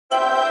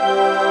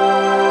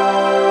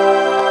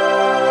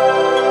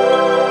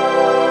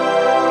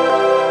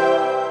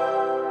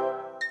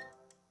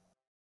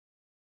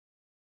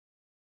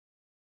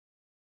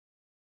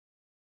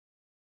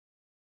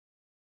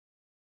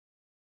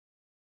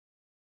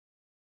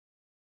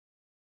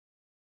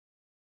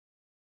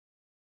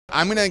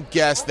I'm going to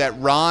guess that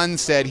Ron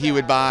said he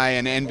would buy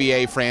an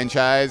NBA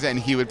franchise and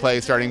he would play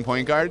starting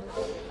point guard.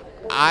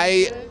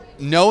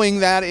 Knowing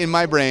that in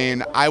my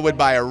brain, I would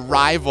buy a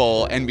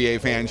rival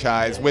NBA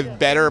franchise with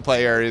better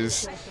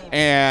players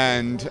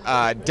and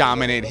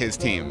dominate his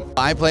team.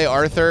 I play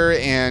Arthur,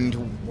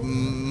 and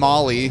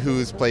Molly,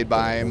 who's played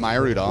by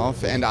Maya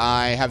Rudolph, and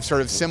I have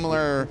sort of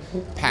similar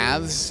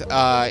paths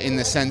in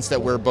the sense that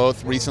we're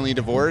both recently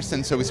divorced,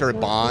 and so we sort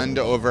of bond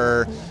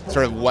over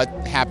sort of what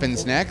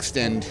happens next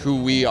and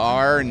who we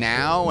are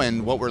now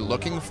and what we're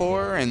looking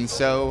for, and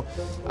so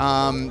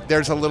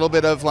there's a little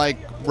bit of like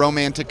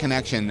romantic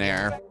connection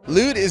there.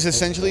 Loot is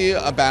essentially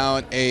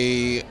about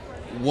a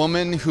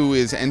woman who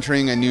is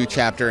entering a new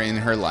chapter in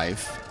her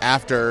life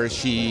after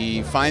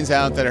she finds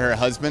out that her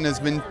husband has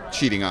been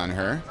cheating on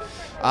her.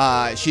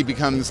 She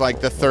becomes like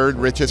the third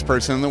richest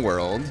person in the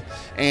world,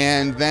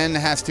 and then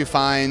has to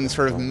find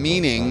sort of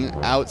meaning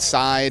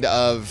outside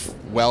of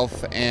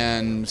wealth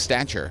and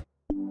stature.